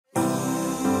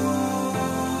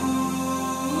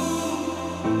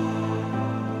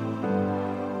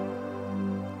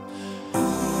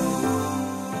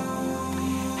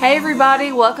Hey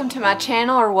everybody, welcome to my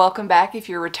channel, or welcome back if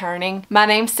you're returning. My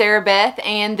name's Sarah Beth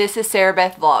and this is Sarah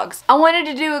Beth Vlogs. I wanted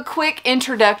to do a quick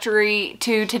introductory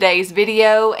to today's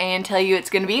video and tell you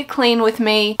it's going to be a clean with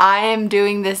me. I am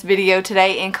doing this video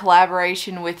today in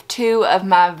collaboration with two of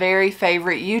my very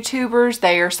favorite YouTubers.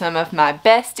 They are some of my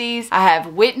besties. I have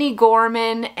Whitney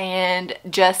Gorman and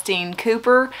Justine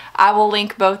Cooper. I will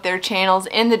link both their channels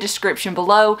in the description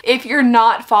below. If you're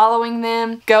not following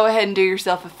them, go ahead and do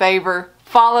yourself a favor.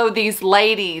 Follow these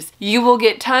ladies. You will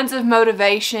get tons of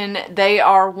motivation. They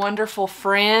are wonderful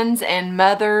friends and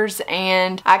mothers,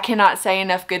 and I cannot say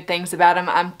enough good things about them.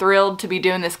 I'm thrilled to be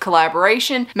doing this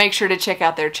collaboration. Make sure to check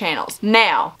out their channels.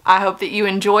 Now, I hope that you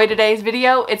enjoy today's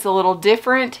video. It's a little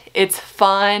different, it's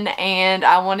fun, and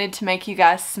I wanted to make you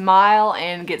guys smile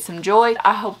and get some joy.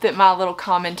 I hope that my little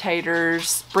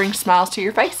commentators bring smiles to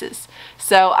your faces.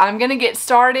 So I'm gonna get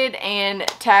started and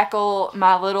tackle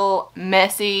my little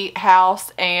messy house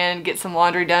and get some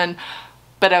laundry done.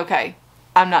 But okay,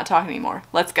 I'm not talking anymore.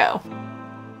 Let's go.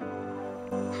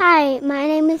 Hi, my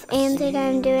name is Ansley.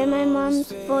 I'm doing my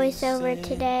mom's voiceover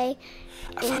today,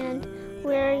 and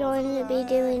we're going to be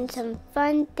doing some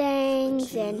fun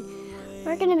things, and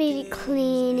we're going to be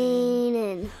cleaning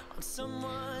and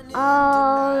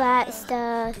all that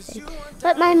stuff, and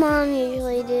what my mom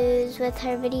usually does with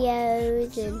her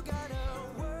videos and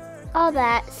all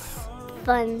that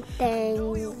fun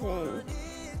things, and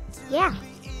yeah.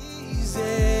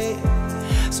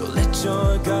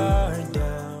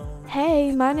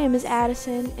 Hey, my name is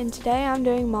Addison, and today I'm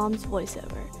doing Mom's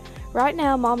voiceover. Right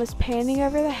now, Mom is panning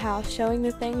over the house, showing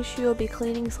the things she will be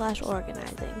cleaning /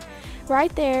 organizing.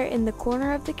 Right there in the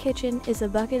corner of the kitchen is a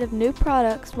bucket of new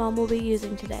products Mom will be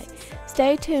using today.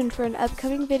 Stay tuned for an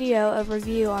upcoming video of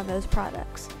review on those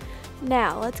products.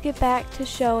 Now, let's get back to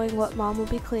showing what Mom will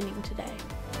be cleaning today.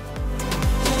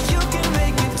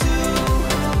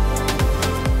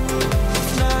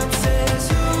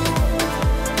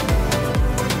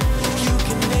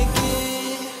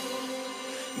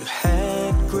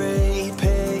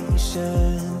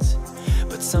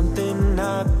 Something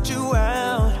knocked you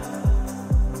out.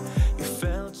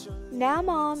 Now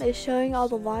Mom is showing all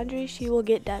the laundry she will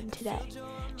get done today.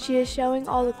 She is showing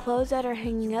all the clothes that are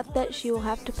hanging up that she will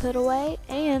have to put away,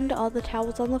 and all the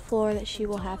towels on the floor that she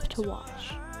will have to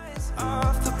wash.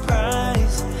 Off the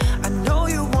price. I know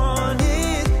you want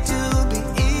it to be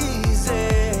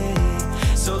easy,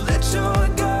 so let your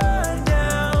guard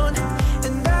down.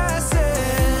 And I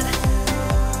said,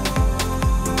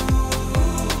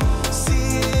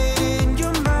 see it in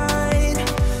your mind,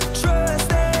 trust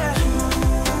that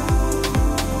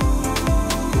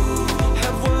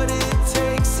have what it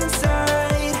takes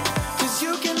inside, 'cause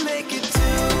you can make it too.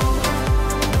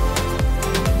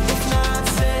 If not,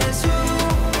 says who.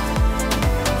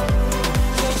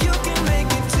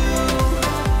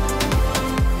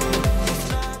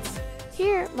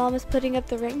 Here, Mom is putting up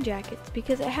the rain jackets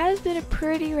because it has been a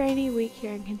pretty rainy week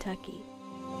here in Kentucky.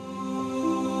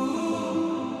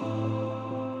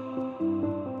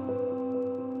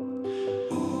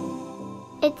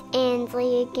 It's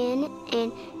Ansley again,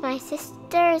 and my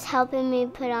sister is helping me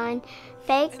put on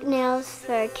fake nails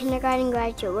for kindergarten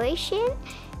graduation,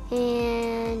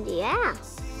 and yeah.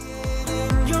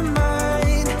 In your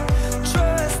mind,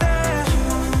 trust that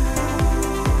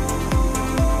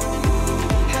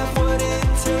have what it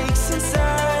takes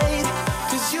inside,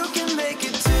 'cause you can make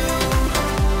it too.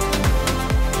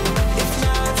 If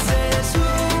not, says who.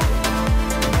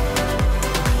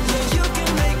 Yeah, you can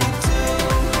make it too.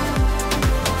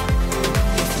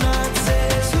 If not,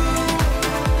 says who.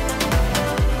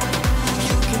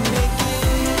 You can make it.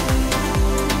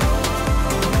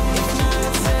 If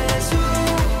not, says who.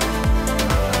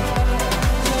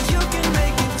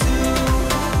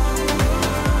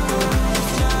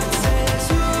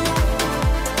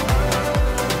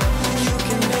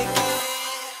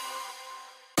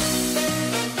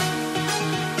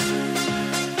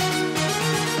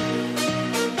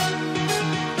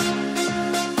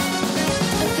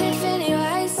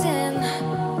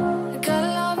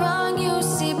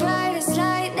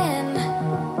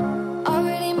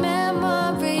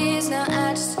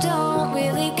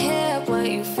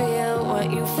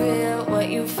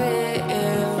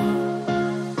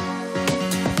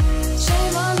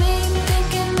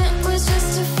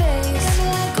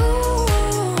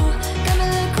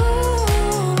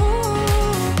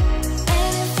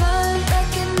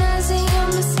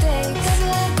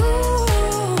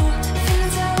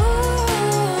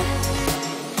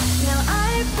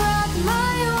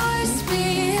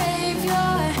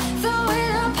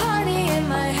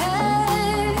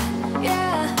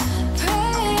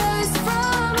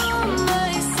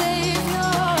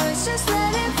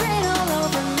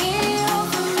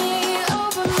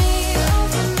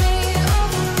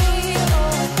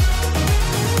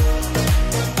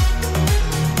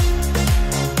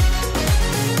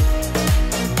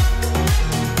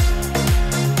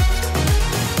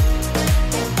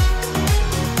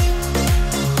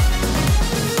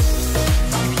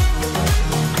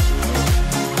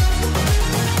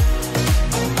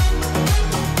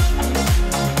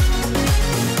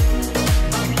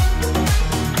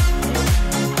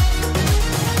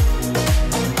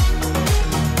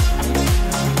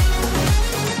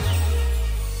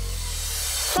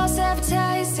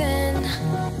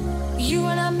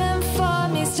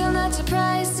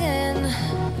 surprising.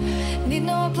 Need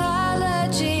no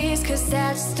apologies, cause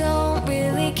I just don't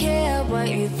really care what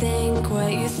you think,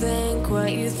 what you think,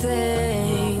 what you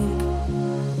think.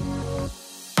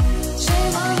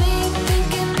 Shame on me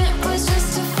thinking it was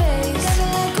just a phase. Got me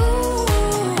like ooh,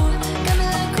 got me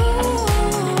like ooh.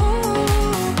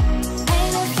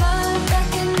 Ain't no fun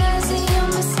recognizing your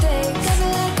mistakes. Got me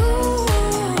like ooh,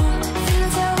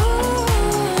 feeling so ooh.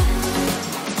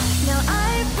 Now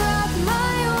I brought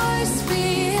my worst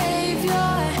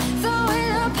behavior,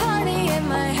 throwing a party in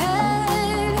my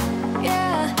head.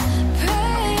 Yeah,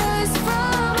 prayers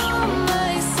from all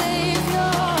my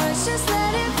saviors. Just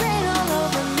let it rain all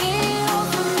over me,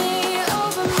 over me,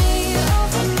 over me,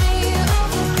 over me,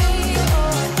 over me.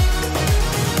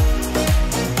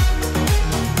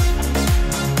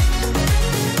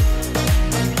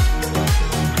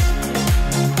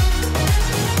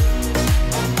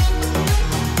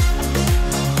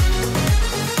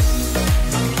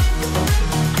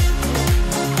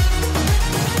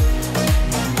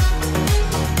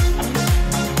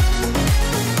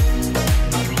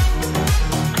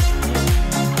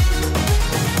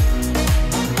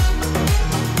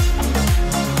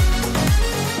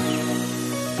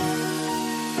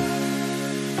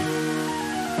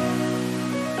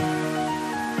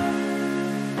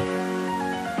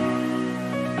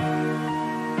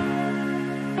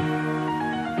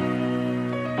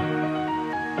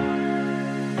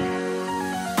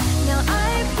 Now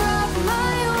I brought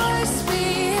my worst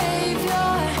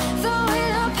behavior,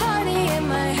 throwing a party in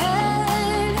my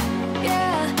head.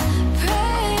 Yeah,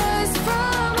 prayers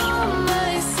from all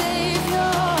my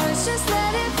saviors. Just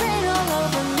let it rain all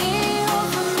over me,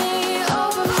 over me,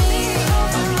 over me,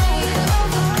 over me,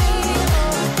 over me,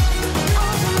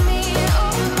 over me,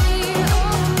 over me,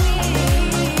 over me.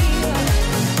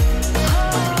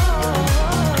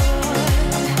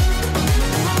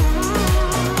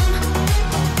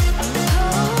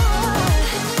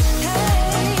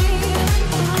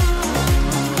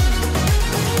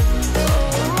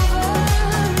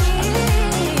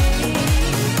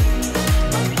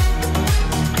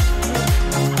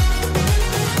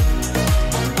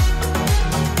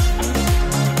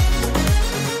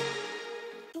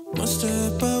 One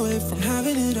step away from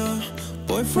having it all.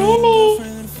 Boyfriend,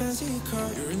 girlfriend, fancy car.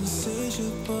 You're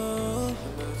insatiable.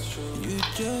 You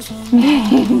just want me.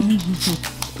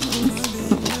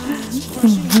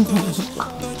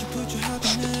 But you put your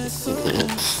happiness so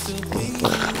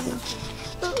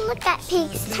Look at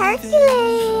Pig's turkey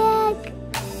leg.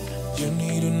 you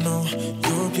need to know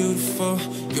you're beautiful.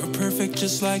 You're perfect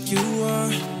just like you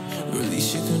are.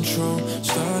 Release your control,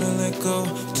 start to let go.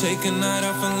 Take a night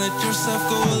off and let yourself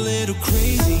go a little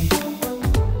crazy.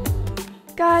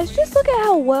 Guys, just look at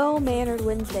how well-mannered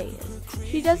Wednesday is.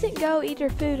 She doesn't go eat her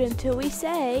food until we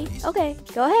say, okay,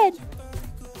 go ahead.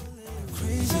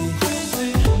 Crazy,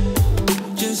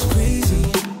 just crazy.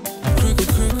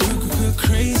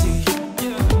 Crazy.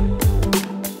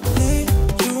 Let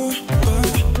your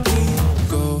body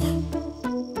go.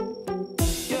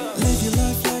 Live your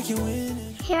life like you're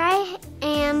winning. Here I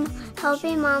am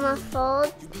helping Mama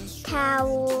fold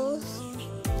towels.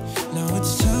 Now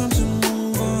it's time to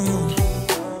move on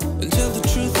and tell the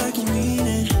truth like you mean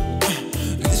it.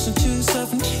 Listen to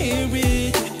yourself and hear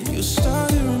it. You start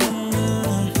to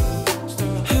remember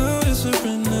how to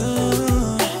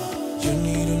surrender. You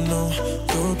need to know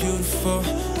you're beautiful.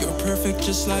 You're perfect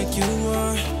just like you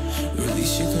are.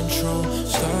 Release your control,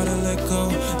 start to let go.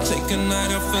 Take a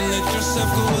night off and let yourself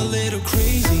go a little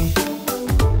crazy.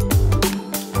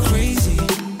 Crazy.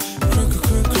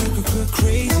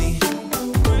 Crazy.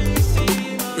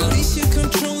 Release your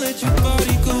control, let your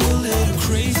body go a little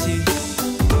crazy.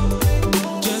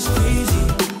 Just crazy.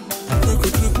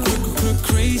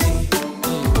 Crazy.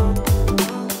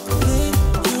 Let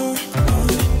your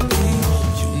body be.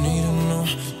 You need to know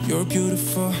you're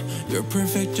beautiful. You're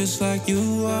perfect just like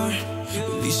you are.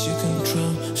 Release your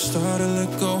control, start to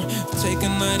let go. Take a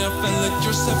night off and let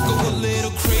yourself go a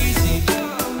little crazy.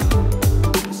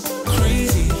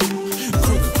 Crazy.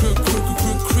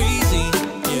 Crazy.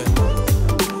 Yeah.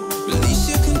 Release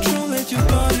your control, let your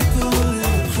body go a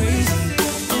little crazy.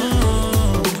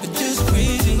 Just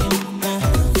crazy.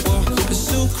 It's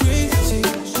so crazy.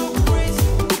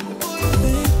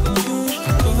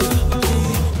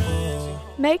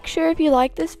 Make sure if you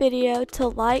like this video to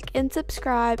like and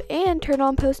subscribe and turn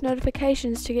on post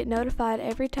notifications to get notified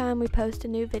every time we post a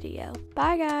new video.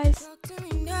 Bye guys! Talk to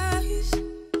me nice,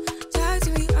 talk to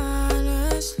me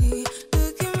honestly.